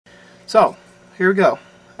So, here we go.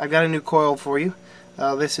 I've got a new coil for you.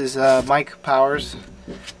 This is Mike Powers.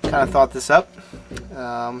 Kind of thought this up.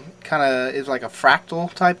 Kind of is like a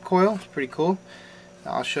fractal type coil. It's pretty cool.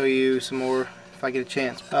 I'll show you some more if I get a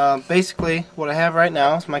chance. Basically, what I have right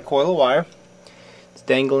now is my coil of wire. It's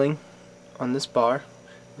dangling on this bar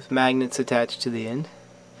with magnets attached to the end.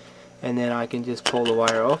 And then I can just pull the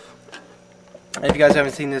wire off. And if you guys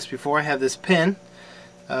haven't seen this before, I have this pin.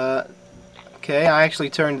 Okay, I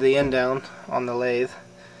actually turned the end down on the lathe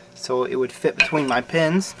so it would fit between my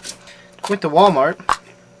pins. Went to Walmart.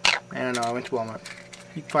 I don't know, I went to Walmart.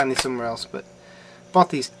 You can find these somewhere else, but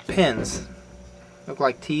bought these pins. Look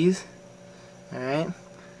like T's. Alright.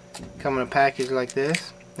 Come in a package like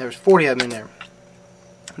this. There's 40 of them in there.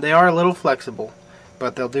 They are a little flexible,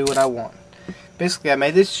 but they'll do what I want. Basically, I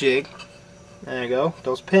made this jig. There you go.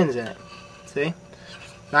 Those pins in it. See?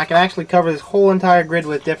 Now I can actually cover this whole entire grid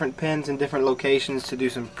with different pins in different locations to do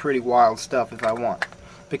some pretty wild stuff if I want,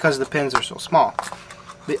 because the pins are so small.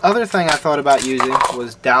 The other thing I thought about using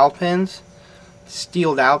was dowel pins,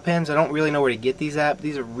 steel dowel pins. I don't really know where to get these at, but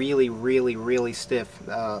these are really, really, really stiff.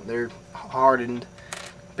 They're hardened,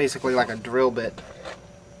 basically like a drill bit.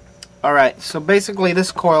 Alright, so basically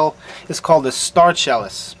this coil is called the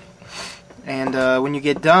Star-Challis. And when you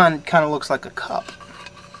get done, it kind of looks like a cup.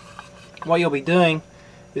 What you'll be doing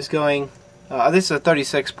is going, this is a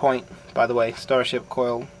 36 point, by the way, Starship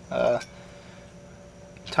coil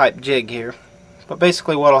type jig here. But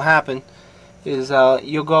basically what will happen is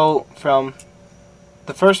you'll go from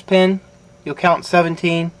the first pin, you'll count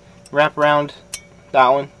 17, wrap around that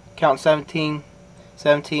one, count 17,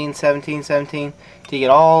 17, 17, 17, till you get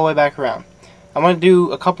all the way back around. I'm going to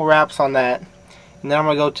do a couple wraps on that, and then I'm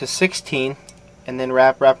going to go to 16, and then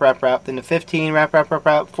wrap, then to 15, wrap,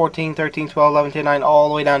 14, 13, 12, 11, 10, 9, all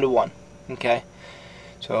the way down to 1. Okay,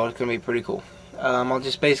 so it's going to be pretty cool. I'll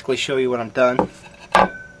just basically show you what I'm done.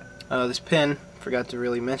 This pin, forgot to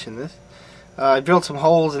really mention this. I drilled some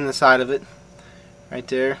holes in the side of it, right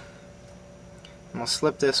there. I'm going to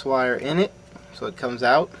slip this wire in it so it comes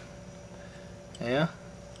out. Yeah,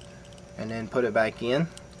 and then put it back in,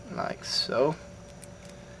 like so.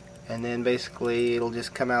 And then basically it'll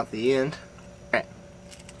just come out the end. Alright.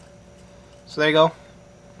 So there you go.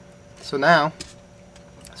 So now,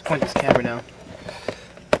 let's point this camera down.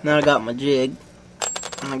 Now I got my jig,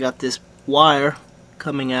 and I got this wire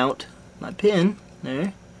coming out, my pin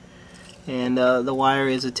there, and the wire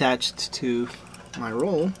is attached to my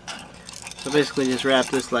roll. So basically just wrap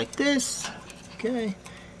this like this. Okay.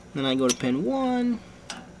 Then I go to pin 1.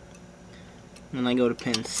 Then I go to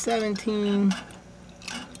pin 17.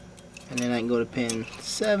 And then I can go to pin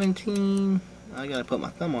 17. I gotta put my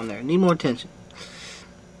thumb on there. Need more attention.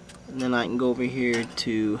 And then I can go over here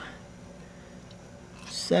to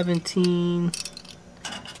 17.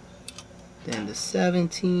 Then to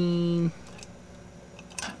 17.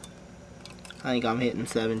 I think I'm hitting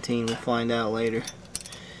 17. We'll find out later.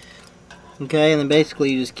 Okay, and then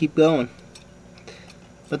basically you just keep going.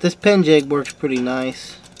 But this pin jig works pretty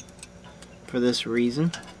nice for this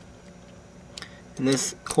reason. And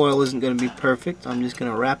this coil isn't going to be perfect. I'm just going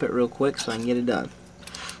to wrap it real quick so I can get it done.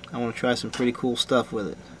 I want to try some pretty cool stuff with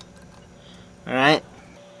it. Alright.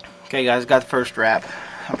 Okay guys, got the first wrap.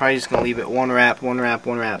 I'm probably just going to leave it one wrap, one wrap,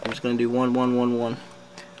 one wrap. I'm just going to do 1, 1, 1, 1.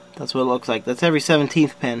 That's what it looks like. That's every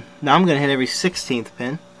 17th pin. Now I'm going to hit every 16th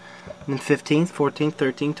pin. And then 15th, 14th,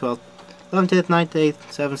 13th, 12th, 11th, 12th, 9th, 8th,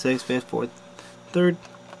 7th, 6th, 5th, 4th, 3rd,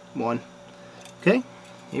 1. Okay,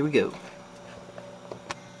 here we go.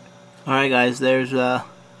 Alright guys, there's the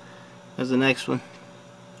next one.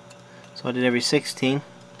 So I did every 16,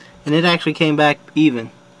 and it actually came back even.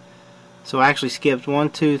 So I actually skipped 1,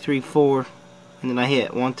 2, 3, 4, and then I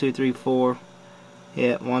hit 1, 2, 3, 4,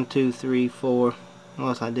 hit 1, 2, 3, 4.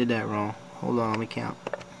 Unless I did that wrong. Hold on, let me count.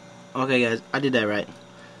 Okay guys, I did that right.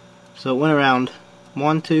 So it went around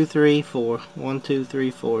 1, 2, 3, 4, 1, 2, 3,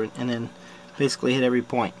 4, and then basically hit every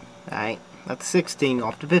point. Alright, that's 16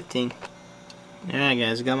 off to 15. Alright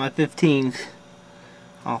guys, I got my 15s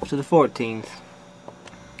off to the 14s.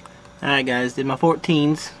 Alright guys, did my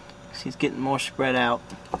 14s. She's getting more spread out.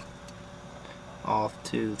 Off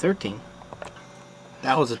to 13.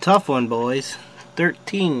 That was a tough one, boys.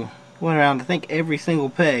 13. Went around, I think, every single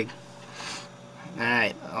peg.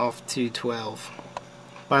 Alright, off to 12.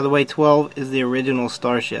 By the way, 12 is the original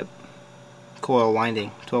Starship coil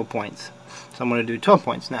winding. 12 points. So I'm going to do 12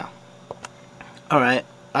 points now. Alright,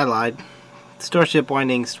 I lied. Starship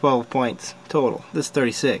windings 12 points total. This is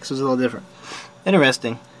 36, so it's a little different.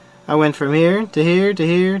 Interesting. I went from here to here to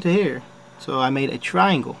here to here. So I made a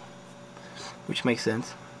triangle, which makes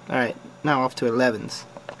sense. Alright, now off to 11s.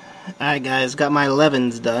 Alright guys, got my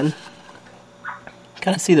 11s done.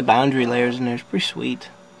 Kind of see the boundary layers in there. It's pretty sweet.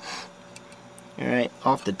 Alright,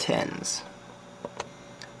 off the 10s.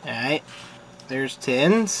 Alright, there's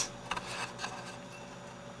 10s.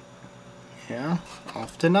 Yeah,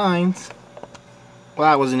 off to 9s. Well,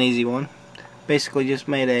 that was an easy one. Basically just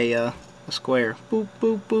made a square. Boop,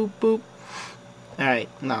 boop, boop, boop. Alright,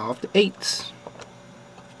 now off to 8s.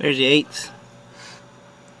 There's the 8s.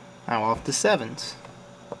 Now off to 7s.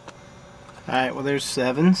 Alright, well there's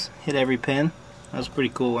 7s. Hit every pin. That was a pretty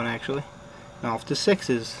cool one actually. Now off to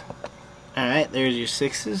 6s. Alright, there's your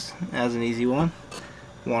 6s. That was an easy one.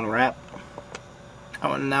 One wrap.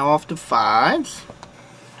 Now off to 5s.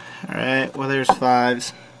 Alright, well there's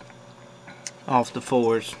 5s. Off to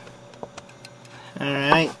 4s.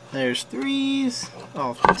 Alright, there's 3s.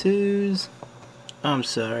 Off to 2s. I'm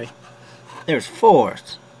sorry. There's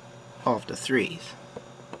 4s. Off to 3s.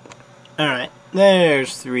 Alright,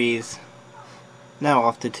 there's 3s. Now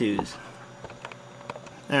off to 2s.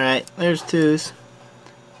 Alright, there's 2s.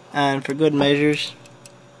 And for good measures,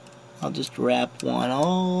 I'll just wrap one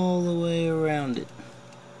all the way around it.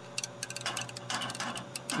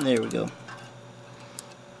 There we go.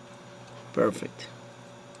 Perfect.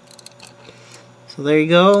 So there you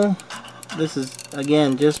go. This is,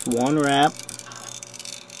 again, just one wrap.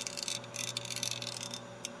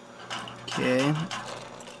 Okay.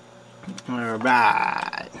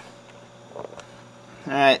 Alright.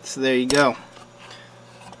 Alright, so there you go.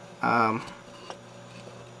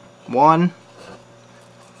 One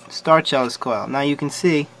Star-Challis coil. Now you can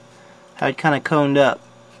see how it kind of coned up.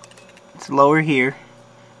 It's lower here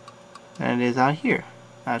than it is out here.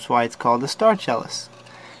 That's why it's called the Star-Challis.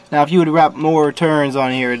 Now if you would wrap more turns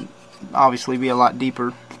on here, it'd obviously be a lot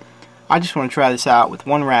deeper. I just want to try this out with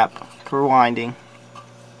one wrap per winding,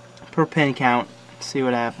 per pin count, see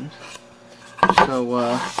what happens.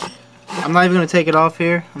 So I'm not even going to take it off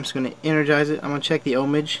here. I'm just going to energize it. I'm going to check the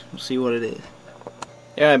ohmage. We'll see what it is.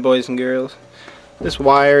 Alright, boys and girls. This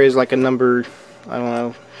wire is like a number, I don't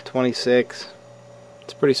know, 26.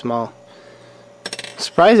 It's pretty small.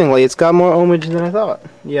 Surprisingly, it's got more ohmage than I thought.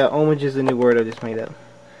 Yeah, ohmage is the new word I just made up.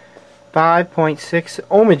 5.6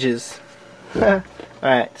 ohmages.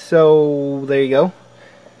 Alright, so there you go.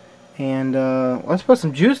 And let's put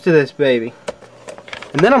some juice to this baby.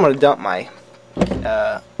 And then I'm going to dump my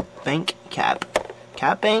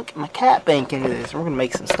my cat bank into this. We're going to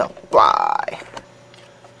make some stuff fly.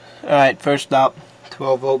 Alright, first up,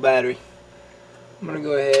 12-volt battery. I'm going to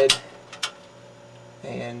go ahead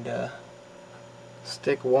and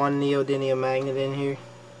stick one neodymium magnet in here.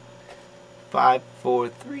 5, 4,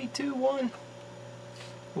 3, 2, 1.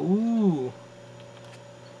 Ooh.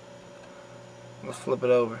 Let's flip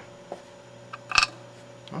it over.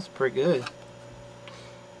 That's pretty good.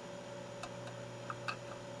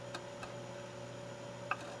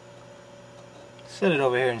 Set it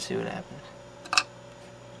over here and see what happens.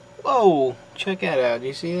 Whoa! Check that out. Do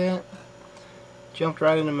you see that? Jumped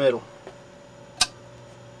right in the middle.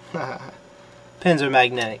 Pins are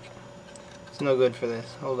magnetic. It's no good for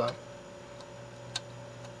this. Hold on.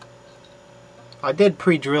 I did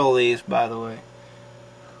pre-drill these, by the way,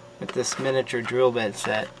 with this miniature drill bit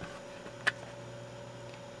set.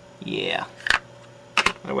 Yeah.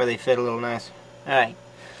 That way they fit a little nicer. Alright.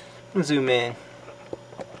 Let's zoom in.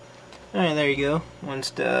 Alright, there you go.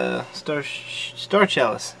 One's the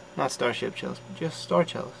Star-Challis. Not Starship Challis, but just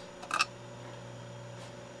Star-Challis.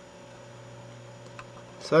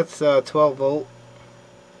 So that's 12 volt.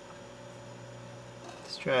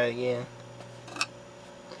 Let's try it again.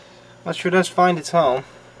 Well, sure does find its home.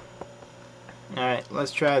 Alright,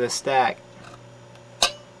 let's try the stack.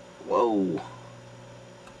 Whoa!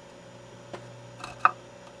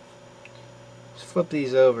 Let's flip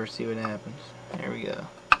these over, see what happens. There we go.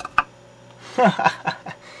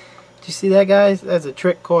 Did you see that, guys? That's a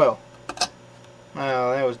trick coil.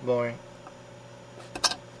 Oh, that was boring.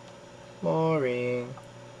 Boring.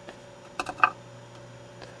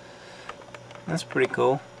 That's pretty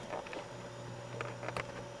cool.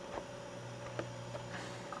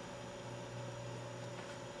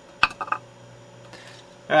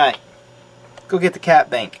 Alright, go get the cat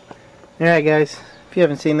bank. Alright guys, if you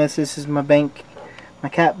haven't seen this, this is my bank, my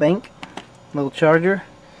cat bank. Little charger.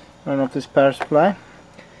 I don't know if this power supply.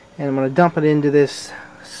 And I'm going to dump it into this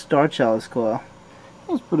Star-Challis coil.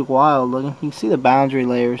 It's pretty wild looking. You can see the boundary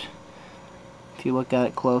layers if you look at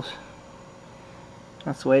it close.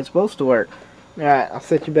 That's the way it's supposed to work. Alright, I'll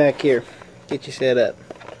set you back here. Get you set up.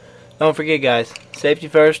 Don't forget guys, safety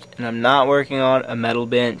first, and I'm not working on a metal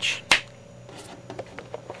bench.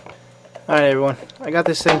 Alright everyone, I got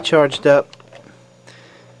this thing charged up.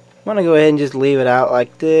 I'm going to go ahead and just leave it out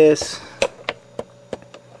like this.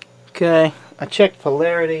 Okay, I checked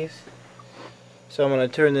polarities, so I'm going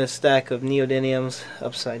to turn this stack of neodymiums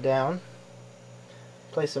upside down.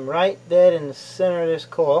 Place them right dead in the center of this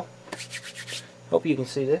coil. Hope you can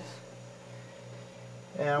see this.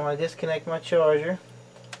 And I want to disconnect my charger.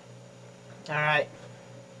 Alright,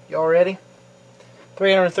 y'all ready?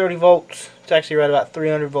 330 volts. It's actually right about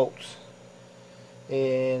 300 volts.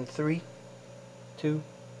 In 3, 2,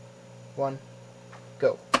 1,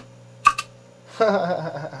 go.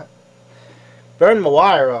 Burn my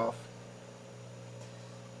wire off.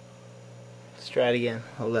 Let's try it again.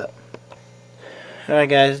 Hold up. Alright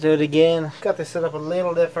guys, do it again. Got this set up a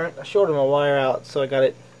little different. I shorted my wire out so I got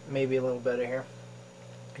it maybe a little better here.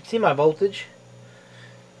 You can see my voltage.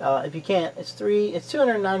 If you can't, it's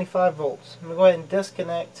 295 volts. I'm going to go ahead and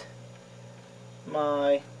disconnect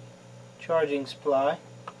my charging supply.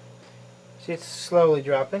 See, it's slowly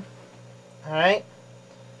dropping. Alright.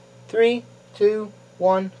 3, 2,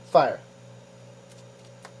 1, fire.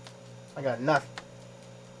 I got nothing.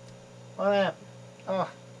 What happened? Oh,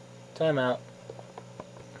 time out.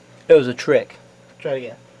 It was a trick. Try it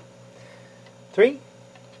again. 3,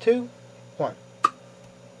 2, 1.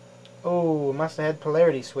 Oh, must have had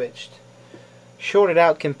polarity switched. Shorted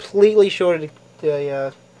out, completely shorted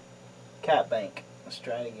the cap bank. Let's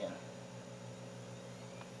try it again.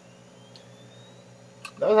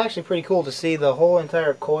 That was actually pretty cool to see the whole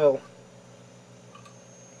entire coil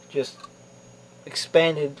just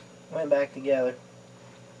expanded, went back together.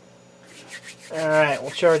 Alright,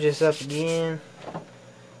 we'll charge this up again.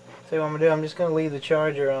 So what I'm going to do, I'm just going to leave the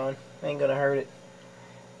charger on. Ain't going to hurt it.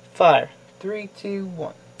 Fire. 3, 2,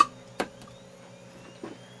 1.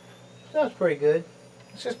 Sounds pretty good.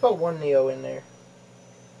 Let's just put one Neo in there.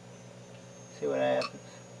 See what happens.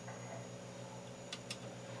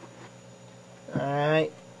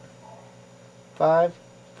 Alright. 5,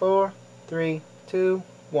 4, 3, 2,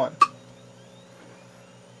 1.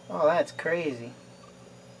 Oh, that's crazy.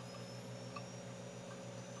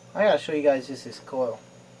 I gotta show you guys just this coil.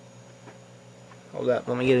 Hold up,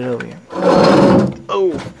 let me get it over here.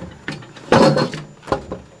 Oh!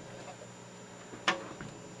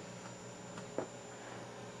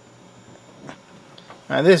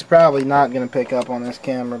 Now this is probably not going to pick up on this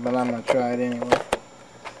camera, but I'm going to try it anyway.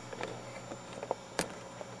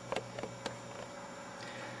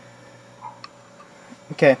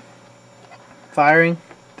 Okay. Firing.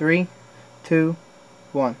 3, 2,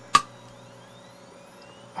 1.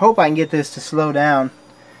 Hope I can get this to slow down.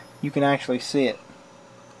 You can actually see it.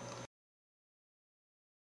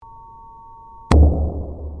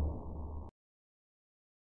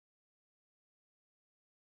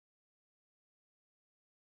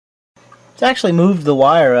 It's actually moved the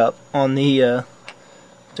wire up on the,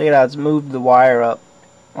 check it out, it's moved the wire up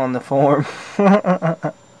on the form.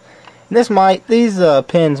 These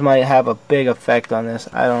pins might have a big effect on this.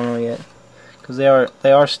 I don't know yet, because they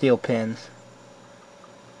are steel pins.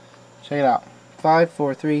 Check it out. 5,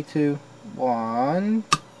 4, 3, 2, 1.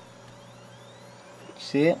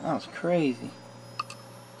 See it? That was crazy.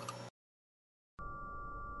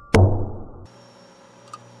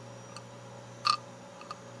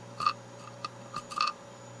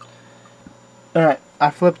 Alright, I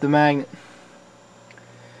flipped the magnet.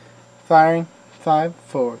 Firing. 5,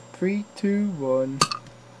 4, 3, 2, 1.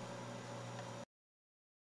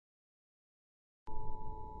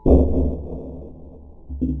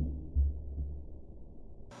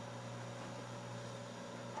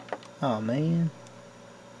 Oh man.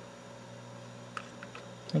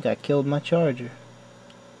 I think I killed my charger.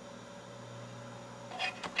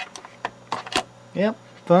 Yep,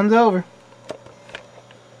 fun's over.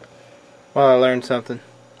 Well, I learned something.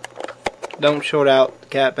 Don't short out the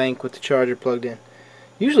cap bank with the charger plugged in.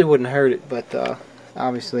 Usually wouldn't hurt it, but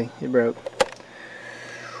obviously it broke.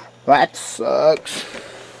 That sucks.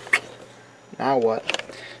 Now what?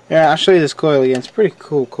 Yeah, I'll show you this coil again. It's a pretty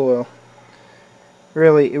cool coil. It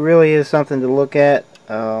really is something to look at.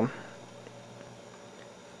 You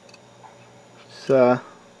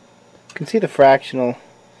can see the fractional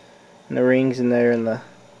and the rings in there and the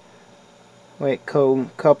way it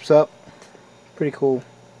cups up. Pretty cool.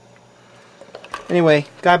 Anyway,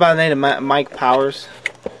 guy by the name of Mike Powers.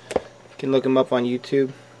 You can look him up on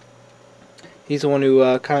YouTube. He's the one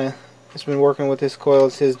who kind of has been working with this coil.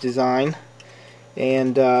 It's his design,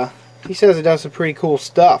 and he says it does some pretty cool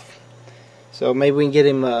stuff. So maybe we can get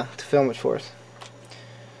him to film it for us.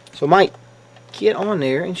 So Mike, get on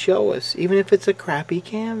there and show us, even if it's a crappy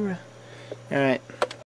camera. All right.